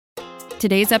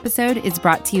Today's episode is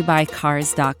brought to you by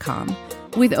Cars.com.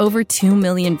 With over 2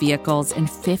 million vehicles and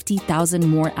 50,000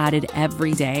 more added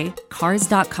every day,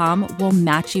 Cars.com will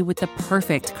match you with the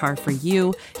perfect car for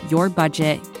you, your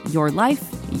budget, your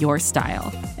life, your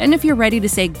style. And if you're ready to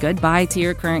say goodbye to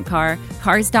your current car,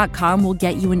 Cars.com will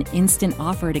get you an instant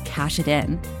offer to cash it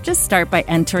in. Just start by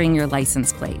entering your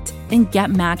license plate and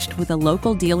get matched with a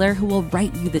local dealer who will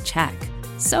write you the check.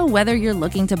 So whether you're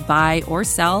looking to buy or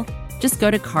sell, just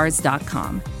go to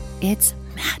Cars.com. It's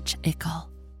magical.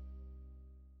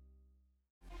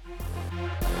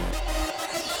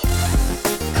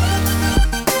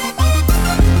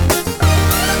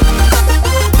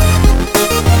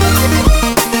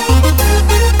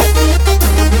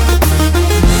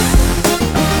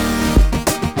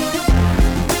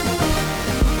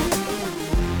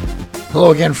 Hello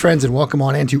again, friends, and welcome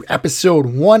on into episode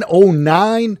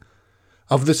 109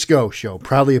 of the Scho Show,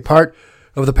 proudly a part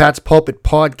of the Pat's Pulpit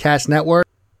Podcast Network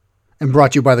and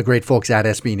brought to you by the great folks at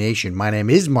SB Nation. My name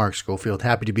is Mark Schofield.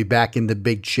 Happy to be back in the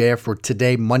big chair for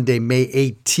today, Monday, May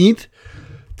 18th,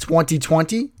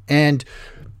 2020. And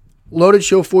loaded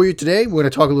show for you today. We're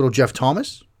going to talk a little Jeff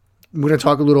Thomas. We're going to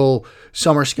talk a little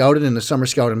summer scouting and the summer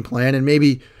scouting plan, and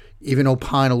maybe even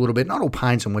opine a little bit, not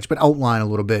opine so much, but outline a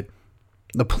little bit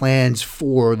the plans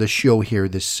for the show here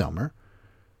this summer.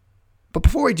 But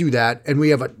before I do that, and we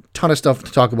have a ton of stuff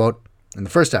to talk about in the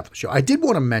first half of the show, I did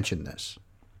want to mention this.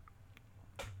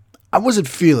 I wasn't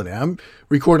feeling it. I'm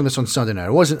recording this on Sunday night.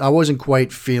 I wasn't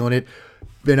quite feeling it.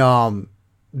 Been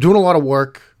doing a lot of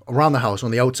work around the house,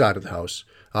 on the outside of the house.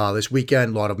 This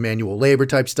weekend, a lot of manual labor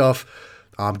type stuff.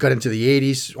 Got into the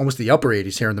 80s, almost the upper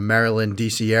 80s here in the Maryland,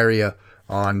 D.C. area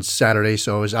on Saturday.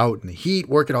 So I was out in the heat,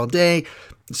 working all day.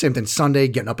 Same thing Sunday,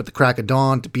 getting up at the crack of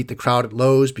dawn to beat the crowd at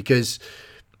Lowe's because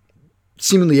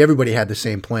seemingly everybody had the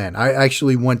same plan. I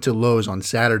actually went to Lowe's on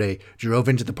Saturday, drove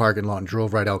into the parking lot and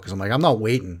drove right out because I'm like, I'm not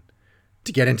waiting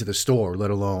to get into the store, let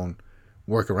alone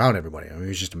work around everybody. I mean, it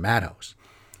was just a madhouse.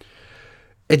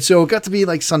 And so it got to be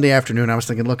like Sunday afternoon. I was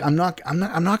thinking, look, I'm not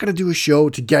going to do a show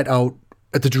to get out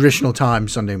at the traditional time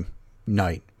Sunday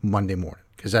night, Monday morning,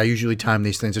 because I usually time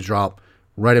these things to drop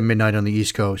right at midnight on the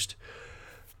East Coast.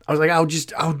 I was like, I'll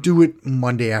do it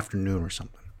Monday afternoon or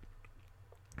something.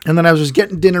 And then I was just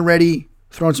getting dinner ready,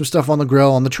 throwing some stuff on the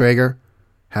grill, on the Traeger.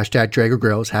 Hashtag Traeger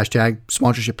Grills. Hashtag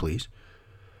sponsorship, please.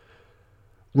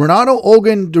 Renato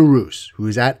Olgan DeRoos, who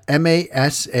is at MASALTOQUE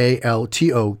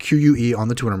on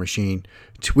the Twitter machine,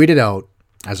 tweeted out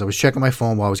as I was checking my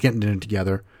phone while I was getting dinner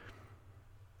together,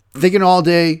 thinking all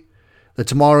day that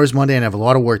tomorrow is Monday and I have a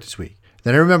lot of work this week.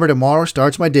 Then I remember tomorrow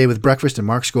starts my day with breakfast and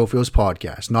Mark Schofield's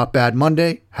podcast. Not Bad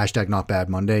Monday. Hashtag Not Bad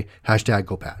Monday. Hashtag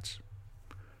Go Pats.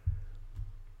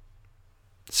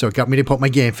 So it got me to put my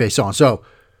game face on. So,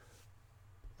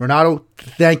 Renato,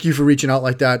 thank you for reaching out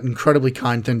like that. Incredibly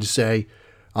kind thing to say.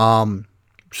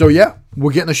 So yeah,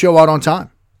 we're getting the show out on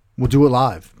time. We'll do it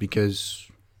live because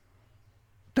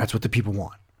that's what the people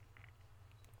want.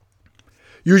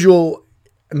 Usual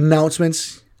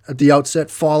announcements at the outset.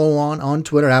 Follow on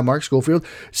Twitter at Mark Schofield.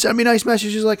 Send me nice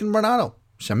messages like in Renato.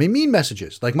 Send me mean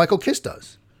messages like Michael Kiss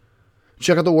does.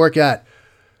 Check out the work at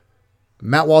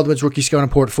Matt Waldman's Rookie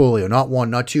Scouting Portfolio. Not one,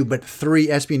 not two, but 3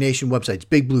 SB Nation websites.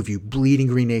 Big Blue View, Bleeding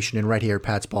Green Nation, and right here at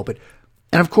Pat's Pulpit.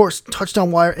 And of course, Touchdown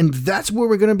Wire. And that's where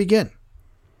we're going to begin.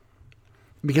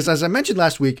 Because as I mentioned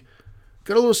last week,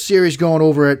 got a little series going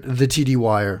over at the TD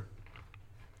Wire.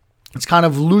 It's kind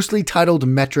of loosely titled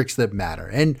Metrics That Matter.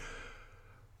 And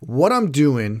what I'm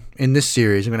doing in this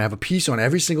series, I'm going to have a piece on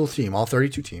every single team, all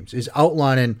 32 teams, is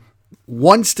outlining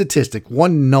one statistic,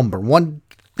 one number, one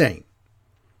thing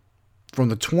from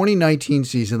the 2019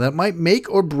 season that might make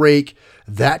or break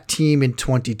that team in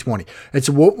 2020. And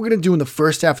so what we're going to do in the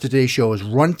first half of today's show is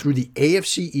run through the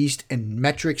AFC East and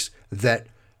metrics that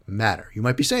matter. You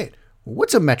might be saying, well,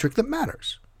 what's a metric that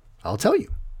matters? I'll tell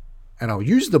you. And I'll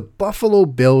use the Buffalo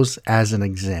Bills as an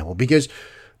example because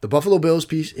the Buffalo Bills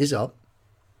piece is up.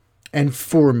 And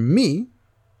for me,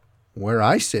 where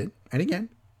I sit, and again,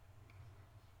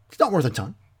 it's not worth a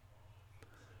ton.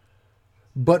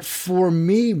 But for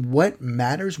me, what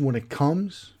matters when it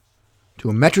comes to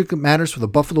a metric that matters for the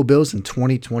Buffalo Bills in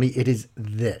 2020, it is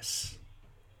this.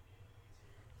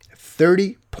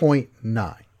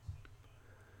 30.9.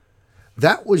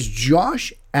 That was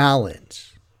Josh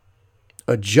Allen's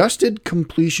adjusted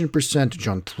completion percentage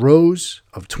on throws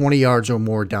of 20 yards or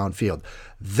more downfield.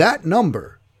 That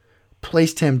number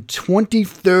placed him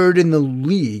 23rd in the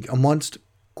league amongst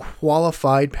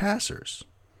qualified passers.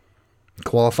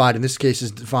 Qualified in this case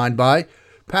is defined by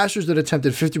passers that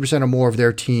attempted 50% or more of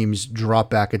their team's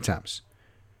drop back attempts.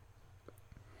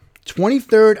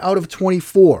 23rd out of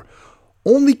 24.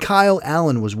 Only Kyle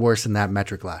Allen was worse than that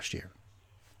metric last year.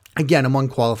 Again, among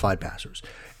qualified passers.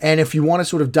 And if you want to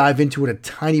sort of dive into it a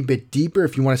tiny bit deeper,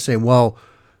 if you want to say, well,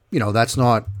 that's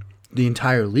not the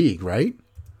entire league, right?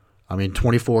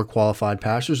 24 qualified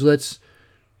passers. Let's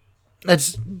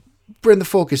bring the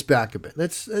focus back a bit.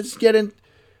 Let's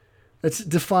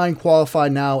define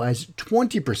qualified now as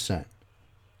 20%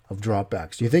 of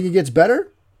dropbacks. Do you think it gets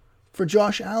better for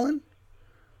Josh Allen?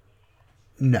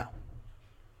 No.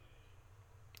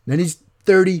 Then he's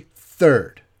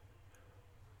 33rd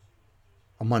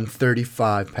among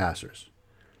 35 passers.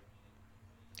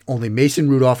 Only Mason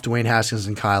Rudolph, Dwayne Haskins,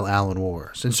 and Kyle Allen were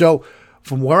worse. And so,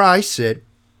 from where I sit,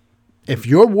 if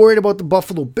you're worried about the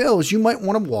Buffalo Bills, you might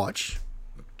want to watch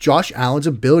Josh Allen's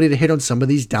ability to hit on some of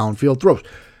these downfield throws.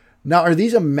 Now, are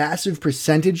these a massive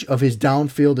percentage of his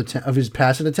downfield of his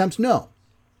passing attempts? No.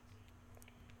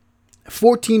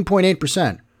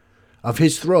 14.8% of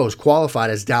his throws qualified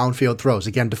as downfield throws.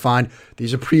 Again, defined,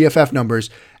 these are pre-FF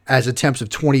numbers, as attempts of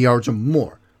 20 yards or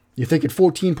more. You think at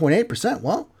 14.8%?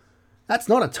 Well, that's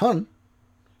not a ton.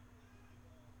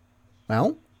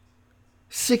 Well,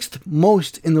 sixth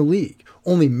most in the league.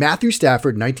 Only Matthew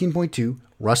Stafford, 19.2,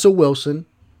 Russell Wilson,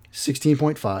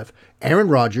 16.5, Aaron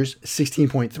Rodgers,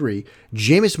 16.3,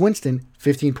 Jameis Winston,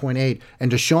 15.8,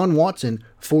 and Deshaun Watson,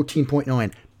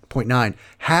 14.9,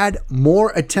 had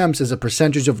more attempts as a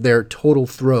percentage of their total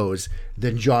throws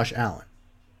than Josh Allen.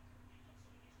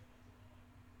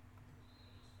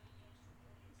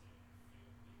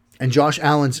 And Josh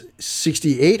Allen's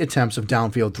 68 attempts of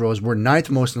downfield throws were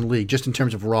ninth most in the league, just in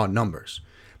terms of raw numbers.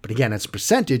 But again, as a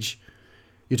percentage,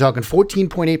 you're talking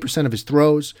 14.8% of his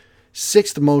throws,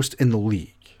 sixth most in the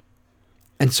league.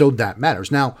 And so that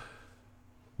matters. Now,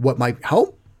 what might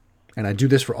help, and I do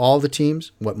this for all the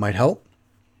teams, what might help,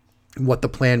 what the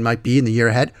plan might be in the year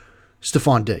ahead,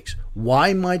 Stephon Diggs.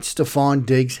 Why might Stephon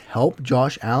Diggs help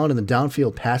Josh Allen in the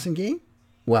downfield passing game?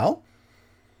 Well,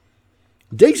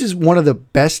 Diggs is one of the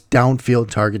best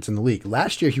downfield targets in the league.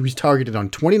 Last year, he was targeted on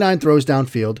 29 throws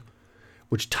downfield,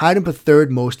 which tied him for third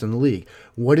most in the league.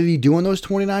 What did he do on those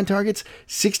 29 targets?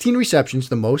 16 receptions,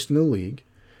 the most in the league,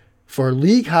 for a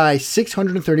league high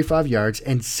 635 yards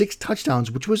and 6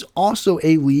 touchdowns, which was also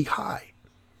a league high.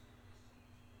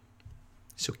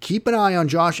 So keep an eye on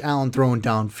Josh Allen throwing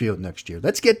downfield next year.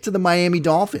 Let's get to the Miami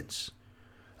Dolphins.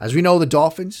 As we know, the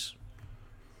Dolphins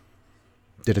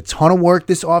did a ton of work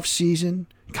this offseason.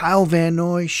 Kyle Van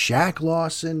Noy, Shaq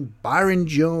Lawson, Byron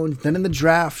Jones, then in the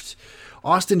draft,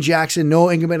 Austin Jackson,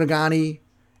 Noah Ingamagani,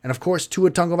 and of course,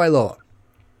 Tua Tagovailoa.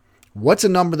 What's a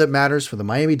number that matters for the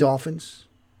Miami Dolphins?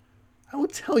 I will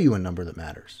tell you a number that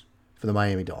matters for the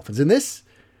Miami Dolphins. And this,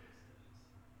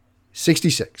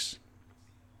 66.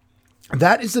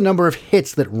 That is the number of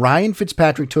hits that Ryan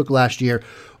Fitzpatrick took last year,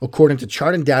 according to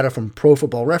chart and data from Pro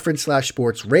Football Reference /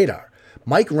 Sports Radar.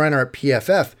 Mike Renner at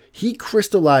PFF, he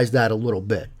crystallized that a little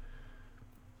bit.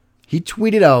 He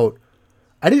tweeted out,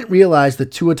 I didn't realize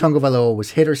that Tua Tagovailoa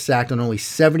was hit or sacked on only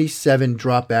 77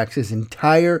 dropbacks his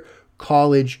entire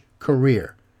college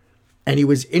career, and he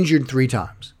was injured 3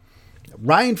 times.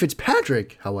 Ryan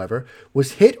Fitzpatrick, however,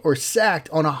 was hit or sacked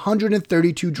on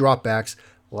 132 dropbacks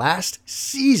last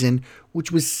season,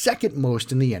 which was second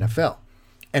most in the NFL.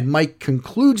 And Mike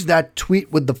concludes that tweet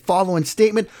with the following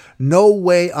statement: no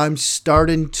way I'm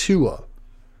starting Tua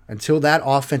until that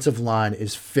offensive line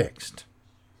is fixed.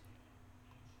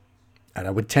 And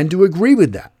I would tend to agree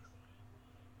with that.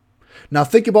 Now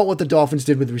think about what the Dolphins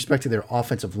did with respect to their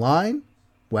offensive line.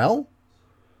 Well,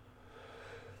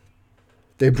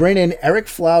 they bring in Eric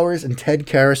Flowers and Ted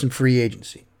Karras in free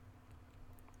agency.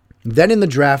 Then in the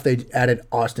draft, they added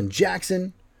Austin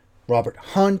Jackson, Robert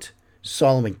Hunt,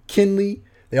 Solomon Kinley.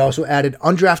 They also added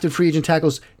undrafted free agent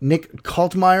tackles Nick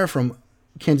Kaltmeyer from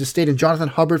Kansas State and Jonathan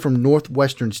Hubbard from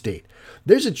Northwestern State.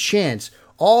 There's a chance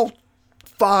all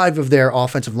 5 of their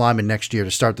offensive linemen next year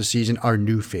to start the season are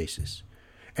new faces.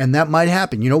 And that might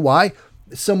happen. You know why?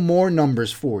 Some more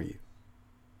numbers for you.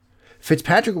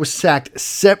 Fitzpatrick was sacked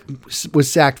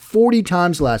 40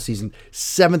 times last season,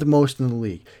 7th most in the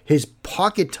league. His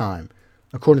pocket time,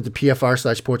 according to PFR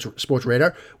 / Sports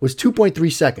Radar, was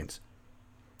 2.3 seconds,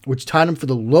 which tied him for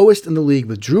the lowest in the league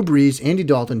with Drew Brees, Andy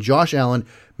Dalton, Josh Allen,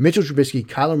 Mitchell Trubisky,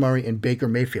 Kyler Murray, and Baker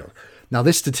Mayfield. Now,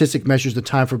 this statistic measures the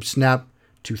time from snap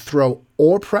to throw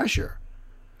or pressure.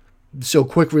 So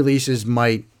quick releases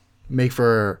might make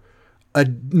for a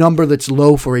number that's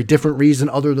low for a different reason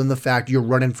other than the fact you're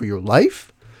running for your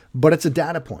life, but it's a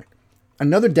data point.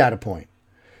 Another data point.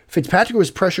 Fitzpatrick was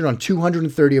pressured on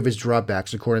 230 of his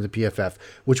dropbacks, according to PFF,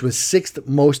 which was 6th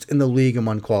most in the league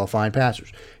among qualifying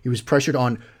passers. He was pressured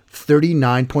on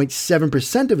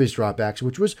 39.7% of his dropbacks,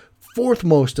 which was 4th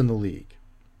most in the league.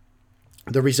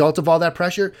 The result of all that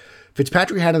pressure,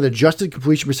 Fitzpatrick had an adjusted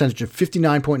completion percentage of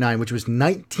 59.9, which was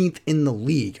 19th in the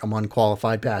league among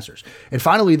qualified passers. And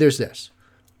finally, there's this.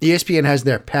 ESPN has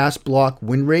their pass block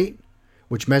win rate,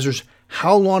 which measures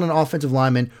how long an offensive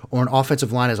lineman or an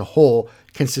offensive line as a whole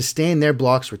can sustain their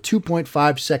blocks for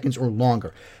 2.5 seconds or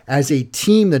longer. As a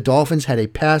team, the Dolphins had a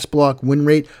pass block win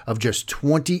rate of just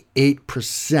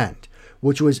 28%,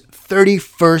 which was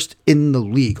 31st in the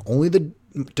league. Only the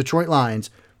Detroit Lions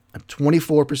at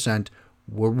 24%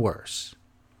 were worse.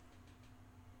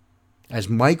 As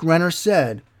Mike Renner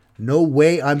said, no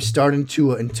way I'm starting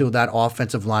Tua until that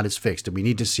offensive line is fixed. And we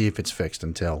need to see if it's fixed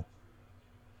until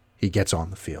he gets on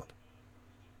the field.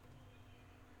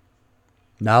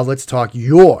 Now let's talk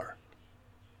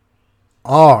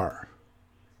our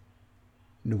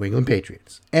New England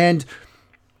Patriots. And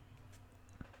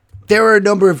there are a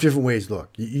number of different ways. Look,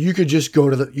 you could just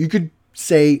you could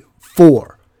say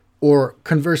 4 or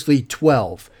conversely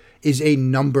 12 is a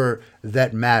number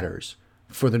that matters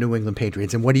for the New England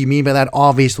Patriots. And what do you mean by that?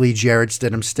 Obviously, Jarrett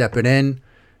Stidham stepping in,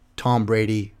 Tom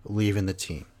Brady leaving the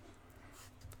team.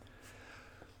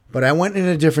 But I went in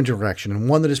a different direction, and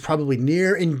one that is probably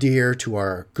near and dear to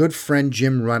our good friend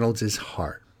Jim Reynolds'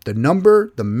 heart. The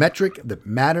number, the metric that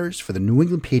matters for the New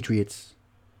England Patriots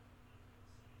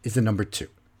is the number 2.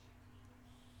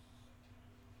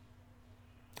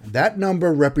 That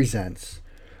number represents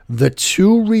the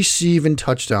 2 receiving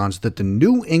touchdowns that the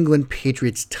New England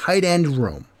Patriots tight end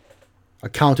room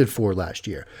accounted for last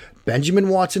year. Benjamin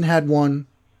Watson had one.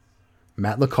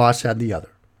 Matt Lacoste had the other.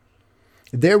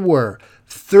 There were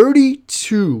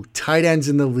 32 tight ends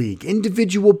in the league,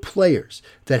 individual players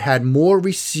that had more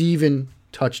receiving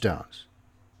touchdowns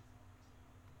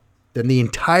than the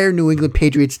entire New England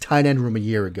Patriots tight end room a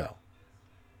year ago.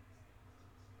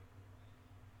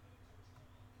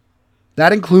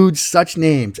 That includes such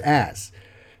names as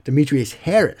Demetrius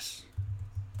Harris,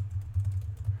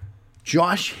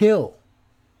 Josh Hill,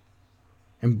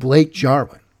 and Blake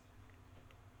Jarwin.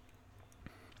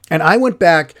 And I went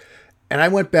back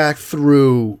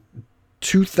through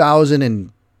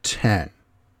 2010,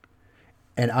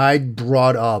 and I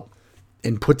brought up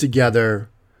and put together,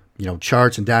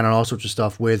 charts and data and all sorts of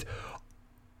stuff with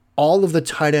all of the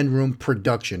tight end room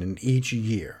production in each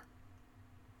year.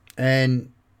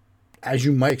 And as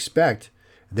you might expect,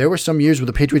 there were some years where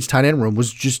the Patriots tight end room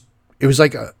was just, it was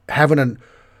like having a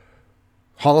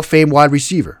Hall of Fame wide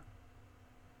receiver.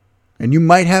 And you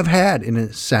might have had, in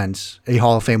a sense, a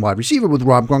Hall of Fame wide receiver with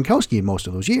Rob Gronkowski in most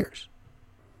of those years.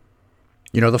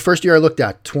 The first year I looked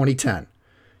at, 2010,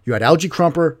 you had Algie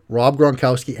Crumper, Rob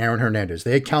Gronkowski, Aaron Hernandez.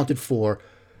 They accounted for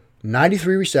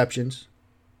 93 receptions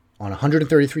on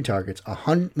 133 targets,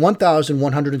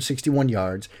 1,161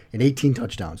 yards, and 18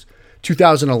 touchdowns.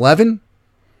 2011,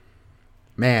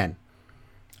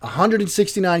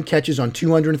 169 catches on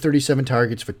 237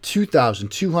 targets for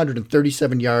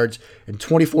 2,237 yards and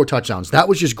 24 touchdowns. That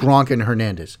was just Gronk and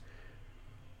Hernandez.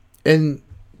 And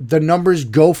the numbers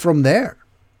go from there.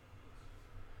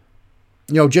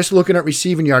 Just looking at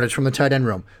receiving yardage from the tight end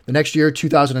room. The next year,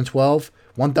 2012,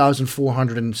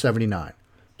 1,479.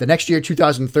 The next year,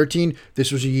 2013,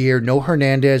 this was a year, no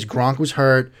Hernandez, Gronk was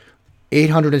hurt,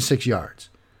 806 yards.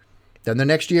 Then the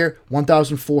next year,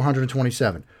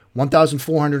 1,427.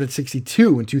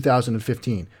 1,462 in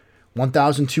 2015,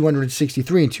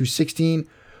 1,263 in 2016,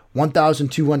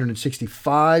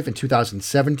 1,265 in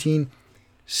 2017,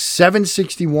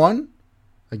 761,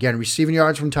 again, receiving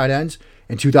yards from tight ends,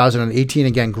 in 2018,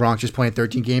 again, Gronk just playing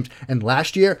 13 games, and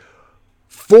last year,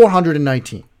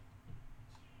 419.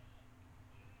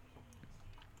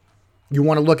 You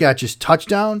want to look at just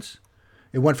touchdowns?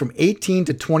 It went from 18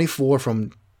 to 24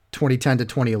 from 2010 to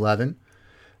 2011.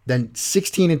 Then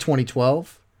 16 in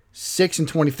 2012, 6 in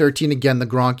 2013, again, the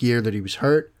Gronk year that he was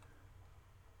hurt,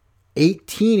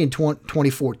 18 in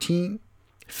 2014,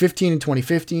 15 in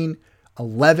 2015,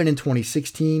 11 in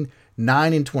 2016,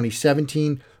 9 in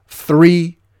 2017,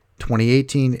 3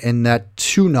 2018, and that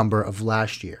 2 number of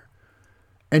last year.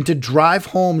 And to drive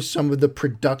home some of the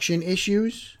production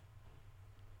issues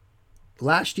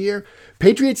last year,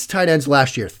 Patriots tight ends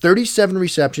last year, 37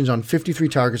 receptions on 53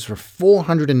 targets for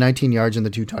 419 yards and the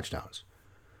 2 touchdowns.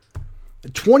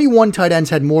 21 tight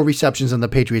ends had more receptions than the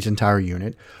Patriots' entire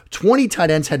unit. 20 tight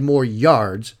ends had more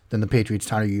yards than the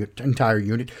Patriots' entire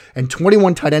unit. And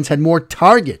 21 tight ends had more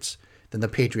targets than the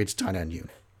Patriots' tight end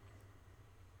unit.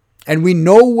 And we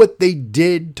know what they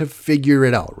did to figure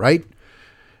it out, right?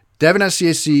 Devin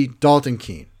SCSC, Dalton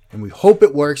Keene. And we hope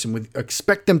it works, and we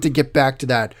expect them to get back to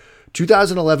that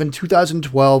 2011,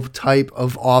 2012 type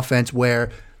of offense where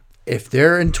if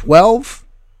they're in 12,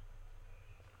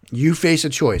 You face a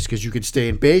choice because you could stay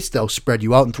in base. They'll spread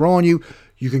you out and throw on you.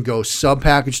 You can go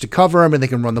sub-package to cover them, and they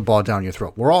can run the ball down your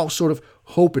throat. We're all sort of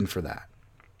hoping for that.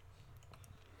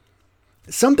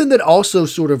 Something that also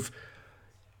sort of,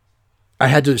 I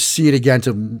had to see it again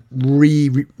to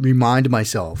remind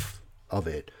myself of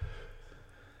it.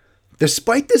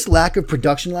 Despite this lack of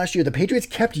production last year, the Patriots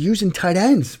kept using tight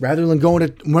ends rather than going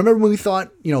to, remember when we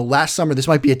thought, last summer, this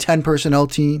might be a 10 personnel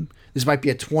team. This might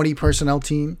be a 20 personnel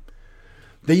team.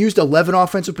 They used 11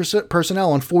 offensive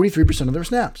personnel on 43% of their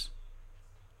snaps.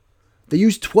 They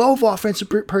used 12 offensive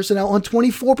personnel on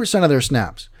 24% of their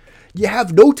snaps. You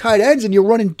have no tight ends and you're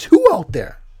running 2 out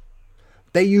there.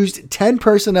 They used 10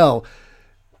 personnel.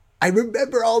 I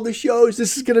remember all the shows.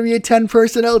 This is going to be a 10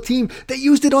 personnel team. They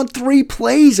used it on 3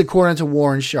 plays, according to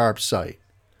Warren Sharp's site.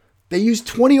 They used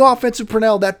 20 offensive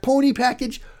personnel, that pony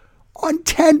package, on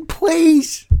 10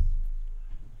 plays.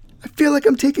 I feel like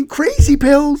I'm taking crazy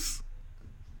pills.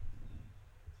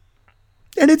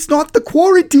 And it's not the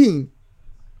quarantine.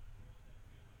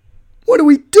 What are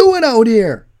we doing out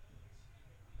here?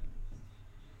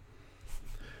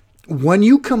 When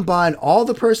you combine all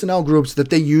the personnel groups that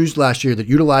they used last year that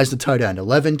utilized the tight end,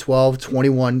 11, 12,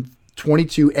 21,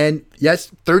 22, and yes,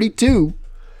 32,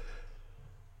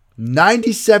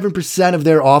 97% of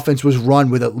their offense was run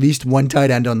with at least one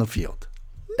tight end on the field.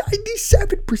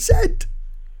 97%.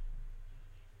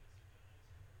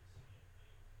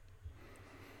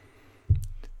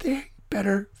 They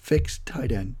better fix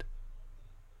tight end.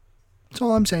 That's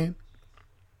all I'm saying.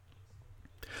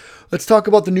 Let's talk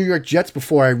about the New York Jets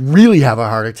before I really have a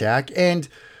heart attack. And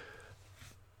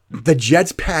the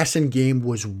Jets' passing game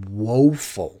was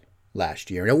woeful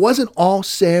last year. And it wasn't all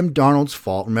Sam Darnold's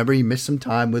fault. Remember, he missed some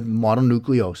time with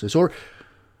mononucleosis. Or,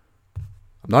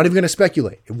 I'm not even going to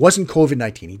speculate. It wasn't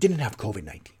COVID-19. He didn't have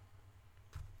COVID-19.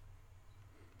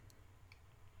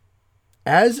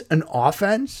 As an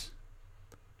offense,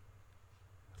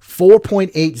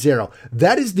 4.80.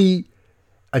 That is the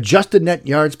adjusted net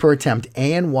yards per attempt,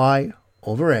 ANY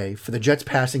over A, for the Jets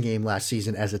passing game last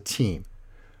season as a team.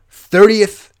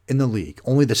 30th in the league.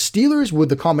 Only the Steelers, with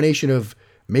the combination of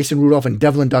Mason Rudolph and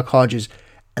Devlin Duck Hodges,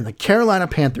 and the Carolina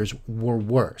Panthers were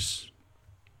worse.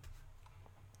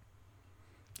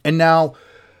 And now,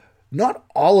 not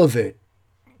all of it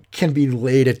can be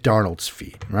laid at Darnold's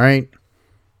feet, right?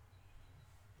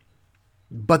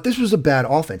 But this was a bad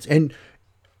offense. And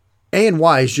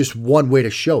ANY is just one way to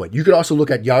show it. You could also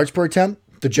look at yards per attempt.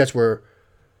 The Jets were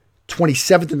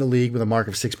 27th in the league with a mark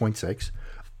of 6.6.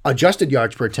 Adjusted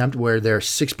yards per attempt, where their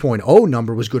 6.0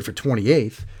 number was good for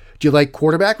 28th. Do you like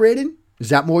quarterback rating? Is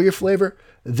that more your flavor?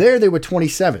 There they were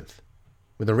 27th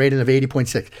with a rating of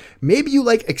 80.6. Maybe you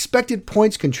like expected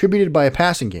points contributed by a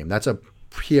passing game. That's a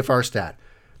PFR stat.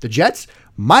 The Jets,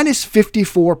 minus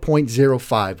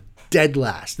 54.05, dead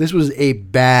last. This was a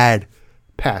bad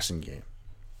passing game.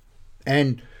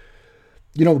 And,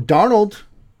 Darnold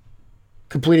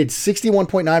completed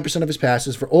 61.9% of his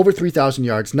passes for over 3,000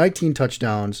 yards, 19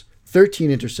 touchdowns,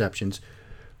 13 interceptions.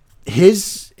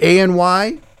 His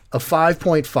ANY of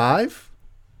 5.5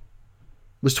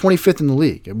 was 25th in the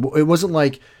league. It wasn't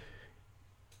like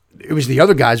it was the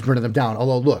other guys burning them down.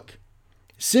 Although, look,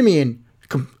 Simeon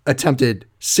attempted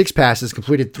 6 passes,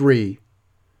 completed 3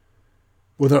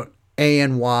 with an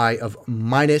ANY of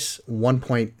minus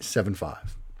 1.75.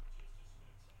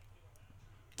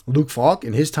 Luke Falk,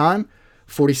 in his time,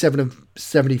 47 of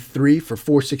 73 for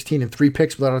 416 and 3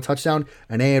 picks without a touchdown,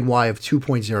 an ANY of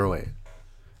 2.08.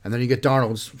 And then you get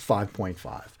Darnold's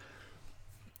 5.5.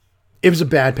 It was a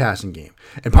bad passing game.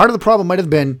 And part of the problem might have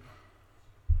been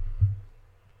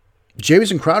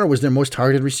Jamison Crowder was their most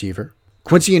targeted receiver.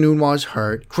 Quincy Enunwa was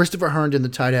hurt. Christopher Herndon, the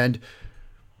tight end,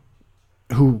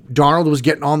 who Darnold was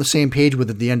getting on the same page with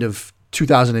at the end of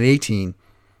 2018,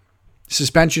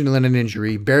 suspension and then an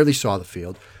injury, barely saw the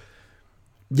field.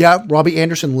 Yeah, Robbie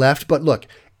Anderson left, but look,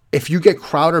 if you get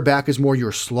Crowder back as more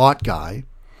your slot guy,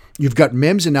 you've got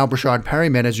Mims and now Brashad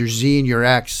Perryman as your Z and your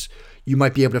X, you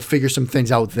might be able to figure some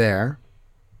things out there.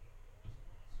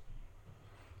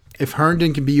 If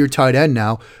Herndon can be your tight end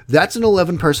now, that's an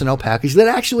 11 personnel package that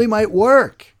actually might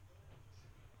work.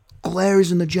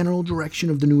 Glares in the general direction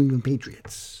of the New England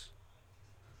Patriots.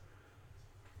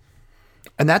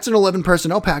 And that's an 11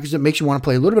 personnel package that makes you want to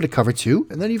play a little bit of cover too.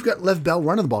 And then you've got Lev Bell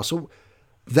running the ball. So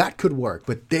that could work.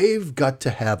 But they've got to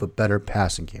have a better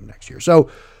passing game next year. So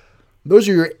those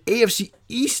are your AFC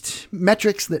East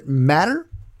metrics that matter.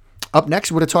 Up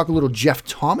next, we're going to talk a little Jeff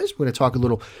Thomas. We're going to talk a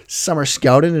little summer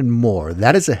scouting and more.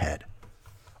 That is ahead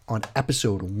on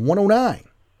episode 109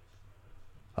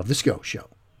 of The Scho Show.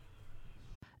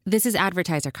 This is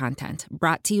advertiser content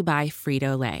brought to you by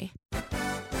Frito-Lay.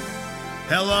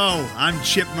 Hello, I'm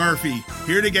Chip Murphy,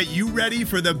 here to get you ready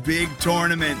for the big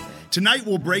tournament. Tonight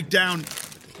we'll break down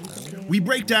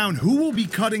who will be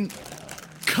cutting...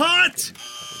 Cut!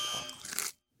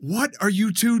 What are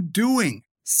you two doing?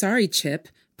 Sorry, Chip.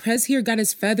 Prez here got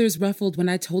his feathers ruffled when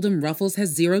I told him Ruffles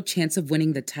has zero chance of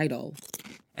winning the title.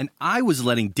 And I was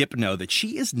letting Dip know that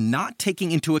she is not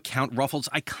taking into account Ruffles'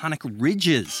 iconic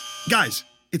ridges. Guys,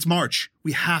 it's March.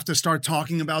 We have to start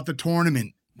talking about the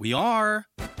tournament. We are.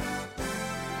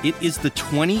 It is the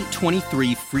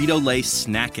 2023 Frito-Lay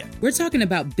Snack It. We're talking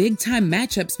about big-time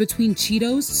matchups between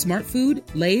Cheetos, Smart Food,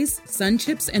 Lay's, Sun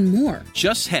Chips, and more.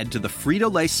 Just head to the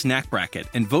Frito-Lay Snack Bracket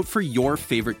and vote for your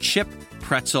favorite chip,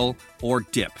 pretzel, or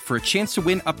dip for a chance to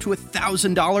win up to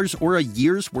 $1,000 or a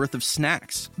year's worth of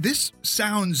snacks. This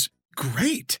sounds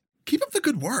great. Keep up the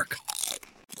good work.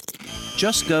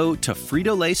 Just go to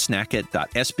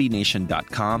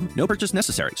fritolaysnackit.sbnation.com. No purchase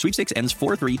necessary. Sweepstakes ends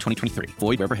 4/3/2023.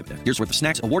 Void where prohibited. Year's worth of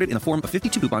snacks awarded in the form of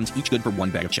 52 coupons, each good for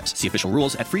one bag of chips. See official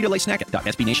rules at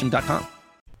fritolaysnackit.sbnation.com.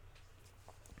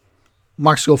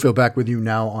 Mark Schofield back with you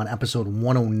now on episode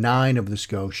 109 of the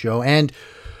Scho Show. And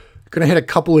going to hit a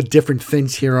couple of different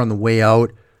things here on the way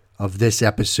out of this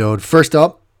episode. First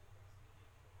up,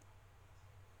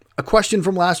 a question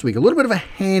from last week. A little bit of a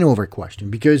Hanover question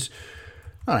because...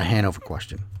 Not a Hanover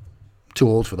question. I'm too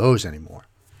old for those anymore.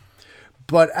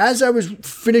 But as I was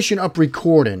finishing up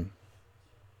recording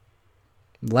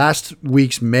last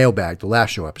week's mailbag, the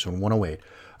last show episode, 108,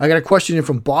 I got a question in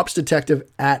from Bob's Detective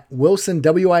at Wilson,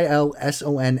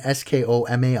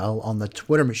 WILSONSKOMAL on the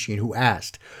Twitter machine, who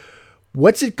asked,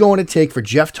 what's it going to take for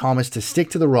Jeff Thomas to stick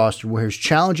to the roster where his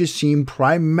challenges seem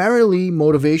primarily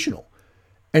motivational?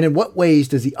 And in what ways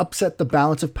does he upset the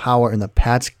balance of power in the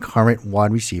Pats' current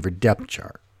wide receiver depth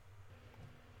chart?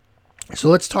 So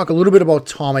let's talk a little bit about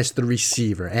Thomas, the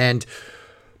receiver. And,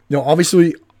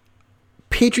 obviously,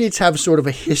 Patriots have sort of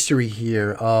a history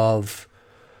here of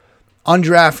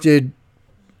undrafted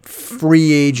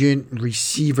free agent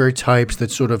receiver types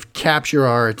that sort of capture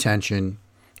our attention.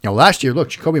 Last year, look,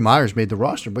 Jacoby Myers made the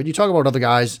roster. But you talk about other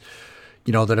guys,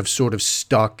 that have sort of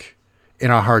stuck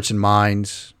in our hearts and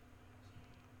minds.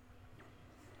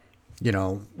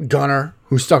 Gunner,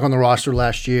 who stuck on the roster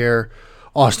last year,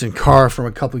 Austin Carr from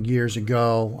a couple of years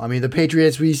ago. I mean, the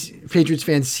Patriots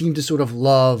fans seem to sort of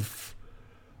love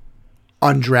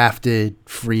undrafted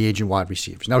free agent wide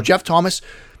receivers. Now, Jeff Thomas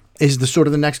is the sort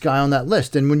of the next guy on that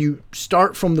list. And when you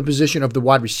start from the position of the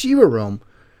wide receiver room,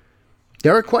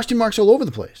 there are question marks all over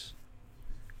the place.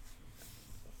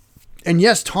 And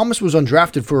yes, Thomas was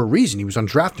undrafted for a reason. He was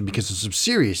undrafted because of some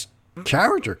serious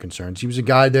character concerns. He was a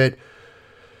guy that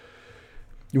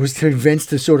he was convinced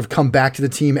to sort of come back to the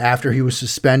team after he was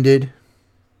suspended.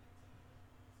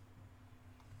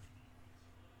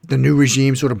 The new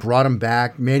regime sort of brought him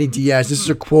back. Manny Diaz, this is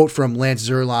a quote from Lance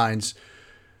Zierlein's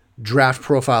draft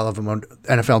profile of him on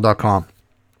NFL.com.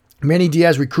 Manny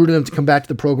Diaz recruited him to come back to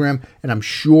the program, and I'm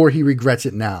sure he regrets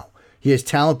it now. He has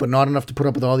talent, but not enough to put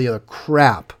up with all the other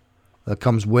crap that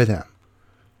comes with him.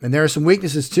 And there are some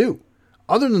weaknesses too,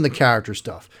 other than the character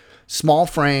stuff. Small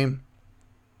frame,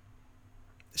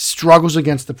 struggles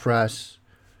against the press,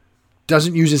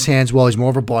 doesn't use his hands well. He's more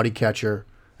of a body catcher.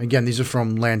 Again, these are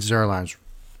from Lance Zierlein's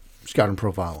scouting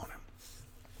profile on him.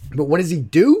 But what does he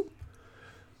do?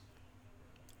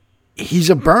 He's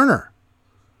a burner.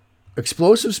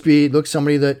 Explosive speed. Looks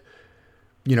somebody that,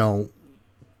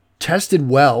 tested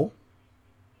well.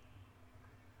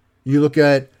 You look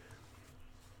at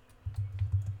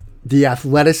the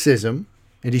athleticism,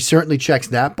 and he certainly checks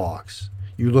that box.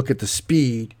 You look at the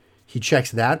speed, he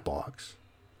checks that box.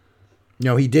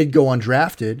 He did go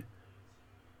undrafted.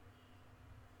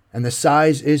 And the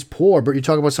size is poor, but you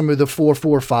talk about somebody with a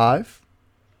 4.45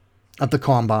 at the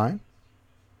combine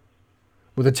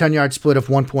with a 10-yard split of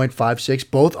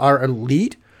 1.56. Both are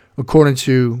elite according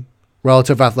to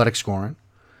relative athletic scoring.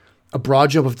 A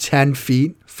broad jump of 10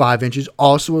 feet, 5 inches,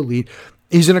 also elite.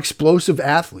 He's an explosive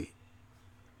athlete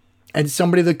and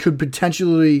somebody that could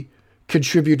potentially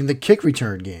contribute in the kick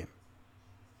return game.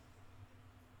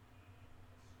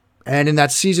 And in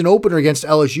that season opener against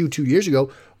LSU 2 years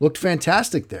ago, looked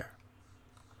fantastic there.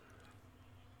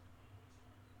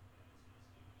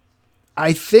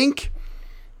 I think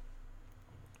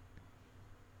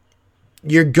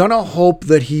you're going to hope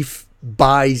that he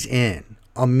buys in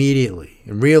immediately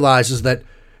and realizes that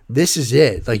this is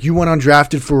it. Like, you went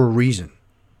undrafted for a reason.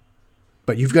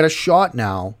 But you've got a shot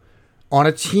now on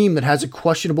a team that has a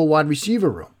questionable wide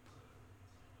receiver room.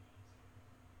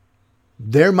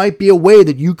 There might be a way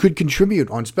that you could contribute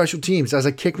on special teams as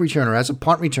a kick returner, as a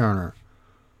punt returner.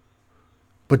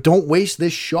 But don't waste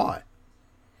this shot.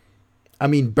 I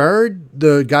mean, Bird,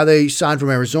 the guy they signed from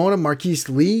Arizona, Marquise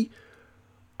Lee,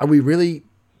 are we really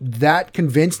that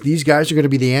convinced these guys are going to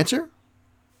be the answer?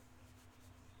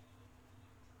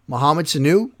 Mohamed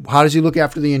Sanu, how does he look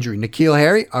after the injury? N'Keal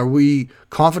Harry, are we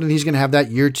confident he's going to have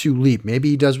that year 2 leap? Maybe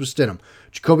he does with Stidham.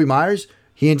 Jacoby Myers,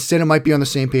 he and Stidham might be on the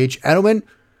same page. Edelman,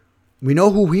 we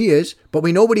know who he is, but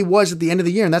we know what he was at the end of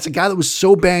the year, and that's a guy that was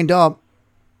so banged up,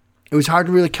 it was hard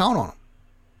to really count on him.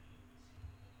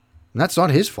 And that's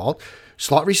not his fault.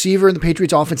 Slot receiver in the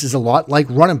Patriots offense is a lot like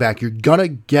running back. You're going to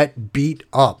get beat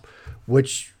up,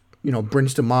 which,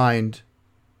 brings to mind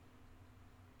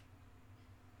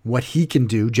what he can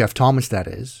do, Jeff Thomas that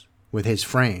is, with his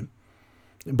frame.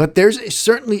 But there's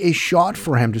certainly a shot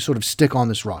for him to sort of stick on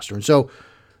this roster. And so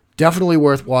definitely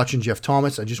worth watching Jeff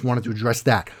Thomas. I just wanted to address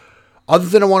that. Other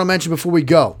thing I want to mention before we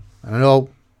go, I know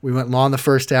we went long the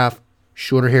first half,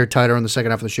 shorter hair, tighter in the second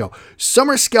half of the show.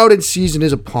 Summer scouting season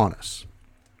is upon us.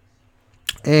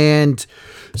 And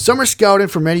summer scouting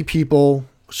for many people,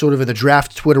 sort of in the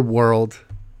draft Twitter world.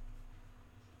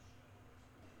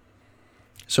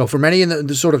 So for many in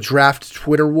the sort of draft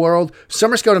Twitter world,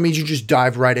 summer scouting means you just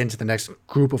dive right into the next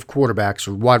group of quarterbacks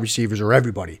or wide receivers or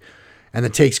everybody. And the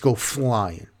takes go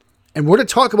flying. And we're going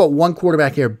to talk about one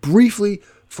quarterback here briefly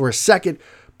for a second.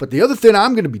 But the other thing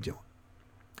I'm going to be doing,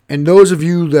 and those of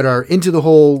you that are into the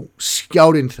whole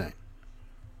scouting thing,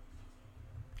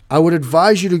 I would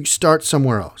advise you to start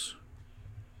somewhere else.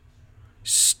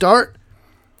 Start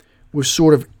with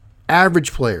sort of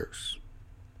average players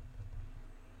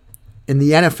in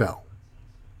the NFL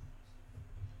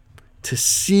to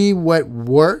see what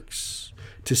works,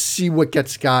 to see what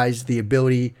gets guys the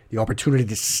ability, the opportunity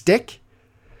to stick,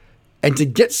 and to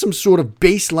get some sort of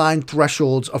baseline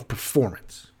thresholds of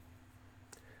performance.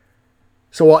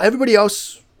 So while everybody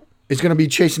else is going to be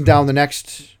chasing down the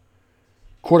next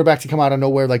quarterback to come out of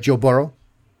nowhere like Joe Burrow,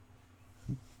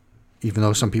 even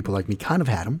though some people like me kind of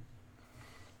had him,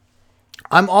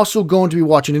 I'm also going to be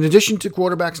watching, in addition to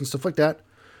quarterbacks and stuff like that,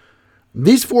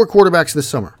 these 4 quarterbacks this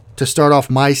summer to start off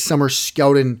my summer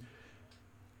scouting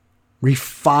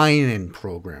refining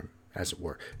program, as it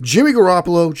were. Jimmy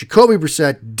Garoppolo, Jacoby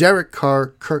Brissett, Derek Carr,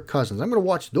 Kirk Cousins. I'm going to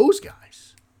watch those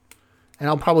guys. And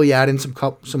I'll probably add in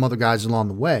some other guys along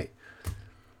the way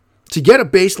to get a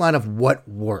baseline of what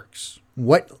works,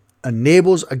 what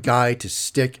enables a guy to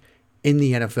stick in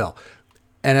the NFL.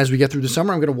 And as we get through the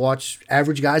summer, I'm going to watch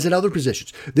average guys at other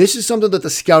positions. This is something that the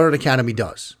Scouting Academy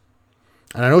does.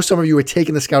 And I know some of you are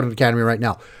taking the Scouting Academy right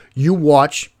now. You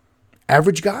watch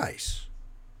average guys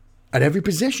at every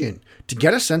position to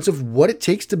get a sense of what it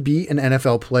takes to be an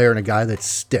NFL player and a guy that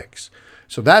sticks.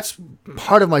 So that's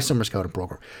part of my summer scouting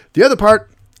program. The other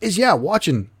part is,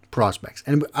 watching prospects.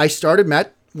 And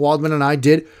Matt Waldman and I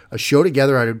did a show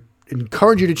together. I'd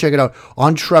encourage you to check it out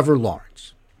on Trevor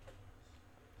Lawrence.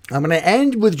 I'm going to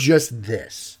end with just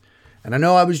this. And I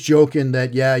know I was joking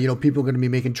that, people are going to be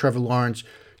making Trevor Lawrence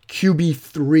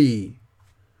QB3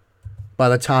 by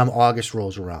the time August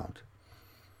rolls around.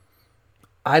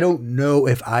 I don't know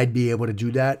if I'd be able to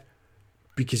do that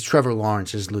because Trevor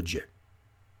Lawrence is legit.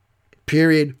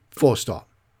 Period. Full stop.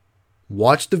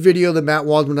 Watch the video that Matt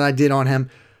Waldman and I did on him.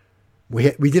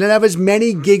 We didn't have as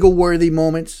many giggle-worthy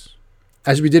moments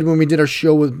as we did when we did our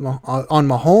show on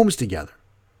Mahomes together.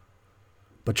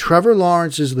 But Trevor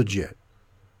Lawrence is legit.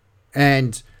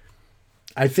 And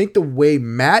I think the way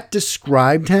Matt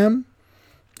described him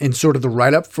in sort of the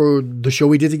write-up for the show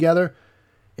we did together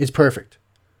is perfect.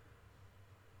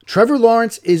 Trevor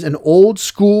Lawrence is an old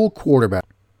school quarterback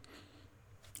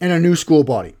and a new school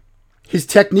body. His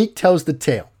technique tells the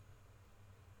tale.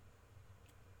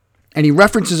 And he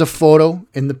references a photo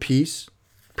in the piece,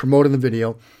 promoting the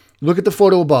video. Look at the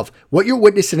photo above. What you're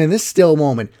witnessing in this still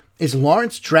moment is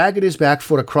Lawrence dragging his back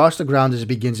foot across the ground as he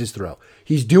begins his throw.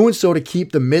 He's doing so to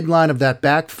keep the midline of that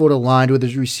back foot aligned with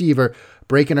his receiver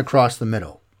breaking across the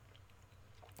middle.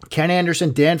 Ken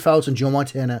Anderson, Dan Fouts, and Joe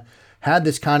Montana had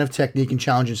this kind of technique in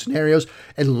challenging scenarios,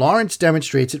 and Lawrence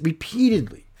demonstrates it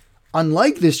repeatedly.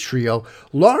 Unlike this trio,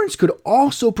 Lawrence could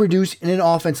also produce in an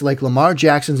offense like Lamar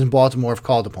Jackson's in Baltimore if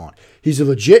called upon. He's a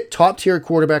legit top-tier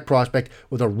quarterback prospect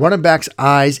with a running back's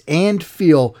eyes and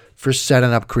feel for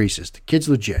setting up creases. The kid's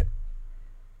legit.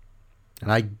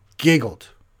 And I giggled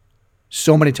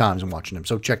so many times in watching him,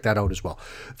 so check that out as well.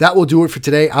 That will do it for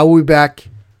today. I will be back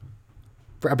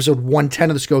for episode 110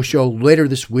 of the Scho Show later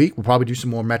this week. We'll probably do some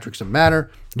more metrics that matter,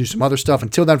 do some other stuff.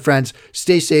 Until then, friends,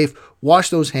 stay safe, wash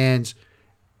those hands,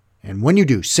 and when you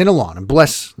do, sin along and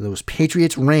bless those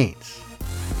Patriots' reigns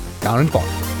down in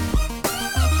Baltimore.